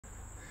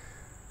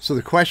So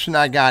the question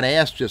I got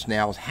asked just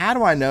now is, how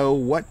do I know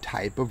what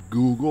type of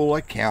Google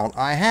account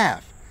I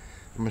have?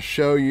 I'm going to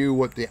show you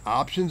what the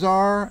options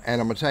are, and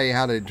I'm going to tell you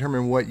how to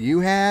determine what you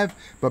have.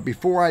 But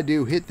before I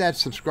do, hit that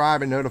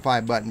subscribe and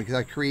notify button, because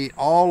I create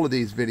all of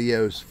these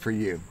videos for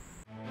you.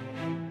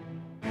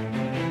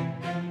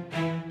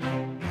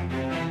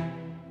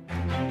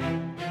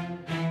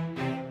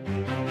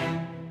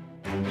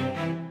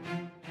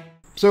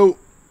 So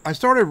I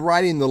started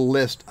writing the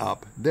list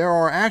up. There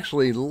are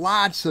actually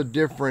lots of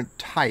different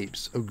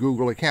types of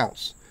Google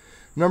accounts.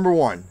 Number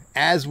one,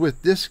 as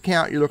with this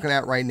account you're looking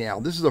at right now,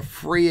 this is a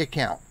free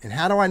account. And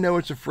how do I know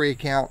it's a free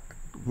account?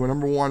 Well,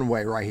 number one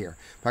way right here.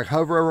 If I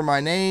hover over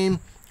my name,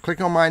 click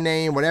on my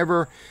name,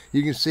 whatever,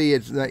 you can see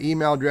it's the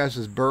email address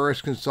is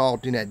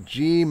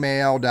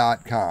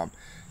burrisconsulting@gmail.com.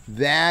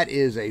 That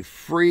is a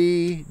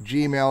free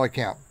Gmail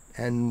account.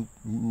 And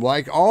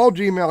like all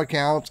Gmail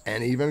accounts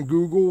and even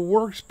Google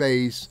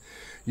Workspace,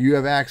 you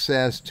have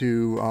access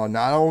to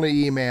not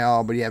only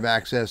email, but you have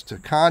access to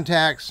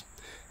contacts,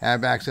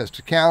 have access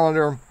to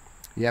calendar,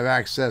 you have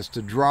access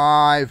to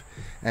Drive,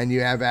 and you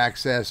have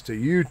access to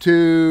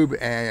YouTube,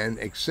 and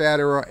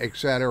etc.,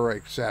 etc.,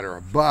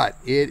 etc. But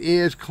it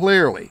is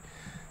clearly,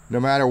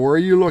 no matter where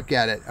you look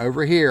at it,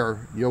 over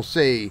here, you'll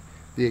see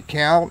the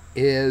account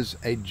is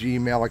a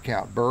Gmail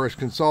account,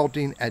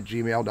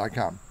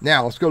 burrisconsulting@gmail.com.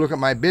 Now, let's go look at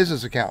my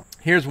business account.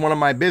 Here's one of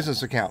my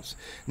business accounts.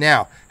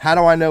 Now, how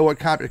do I know what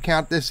kind of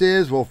account this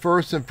is? Well,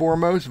 first and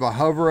foremost, if I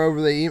hover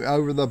over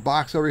the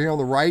box over here on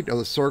the right, or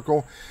the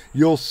circle,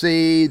 you'll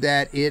see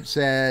that it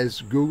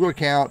says Google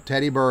account,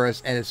 Teddy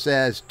Burris, and it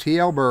says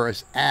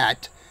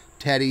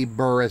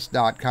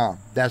tlburris@teddyburris.com.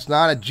 That's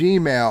not a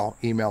Gmail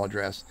email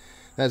address.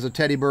 That's a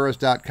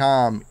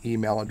teddyburris.com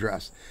email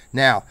address.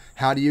 Now,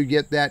 how do you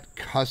get that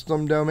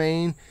custom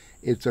domain?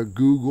 It's a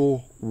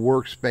Google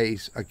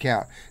Workspace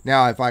account.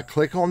 Now, if I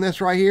click on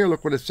this right here,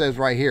 look what it says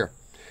right here.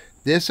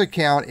 This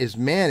account is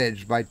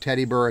managed by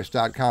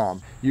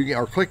teddyburris.com. You can,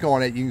 or click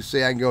on it, you can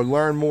see I can go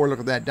learn more, look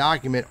at that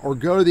document, or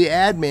go to the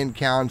admin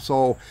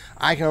console.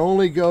 I can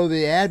only go to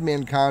the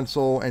admin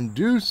console and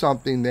do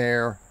something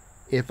there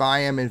if I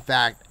am in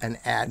fact an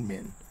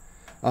admin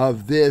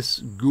of this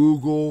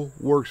Google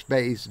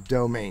Workspace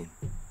domain.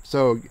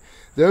 So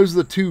those are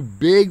the two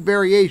big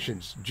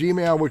variations: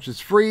 Gmail, which is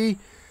free,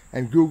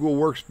 and Google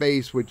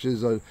Workspace, which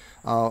is a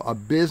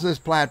business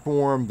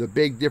platform. The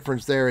big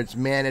difference there, it's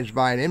managed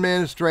by an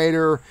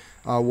administrator.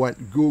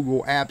 What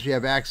Google apps you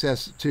have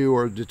access to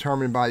are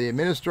determined by the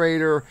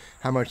administrator.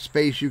 How much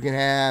space you can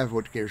have,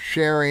 what you're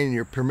sharing,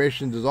 your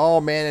permissions is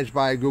all managed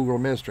by a Google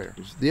administrator.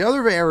 The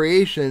other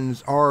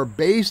variations are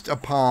based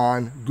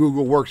upon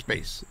Google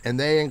Workspace, and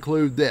they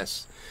include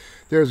this.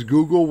 There's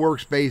Google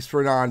Workspace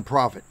for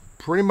nonprofit.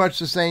 Pretty much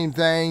the same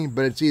thing,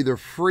 but it's either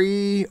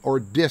free or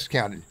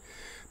discounted.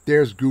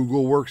 There's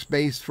Google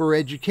Workspace for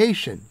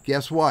education.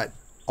 Guess what?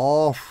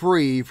 All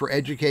free for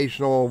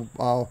educational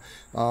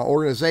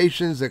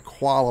organizations that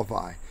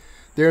qualify.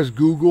 There's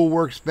Google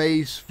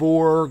Workspace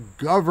for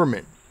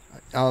government.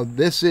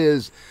 This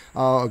is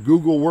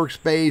Google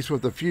Workspace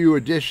with a few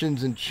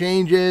additions and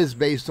changes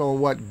based on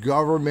what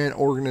government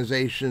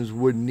organizations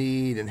would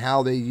need and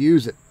how they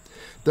use it.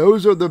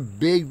 Those are the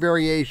big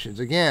variations.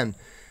 Again,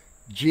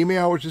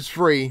 Gmail, which is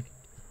free,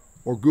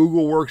 or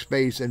Google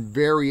Workspace, and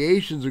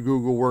variations of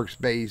Google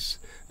Workspace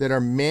that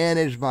are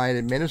managed by an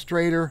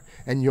administrator.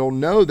 And you'll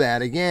know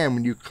that, again,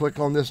 when you click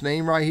on this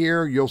name right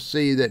here, you'll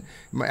see that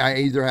I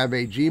either have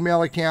a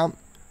Gmail account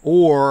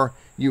or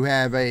you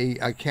have a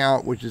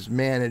account which is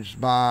managed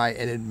by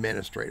an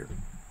administrator.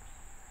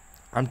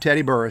 I'm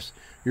Teddy Burris,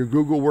 your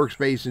Google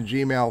Workspace and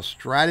Gmail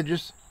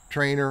strategist,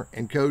 trainer,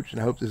 and coach, and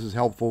I hope this is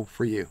helpful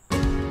for you.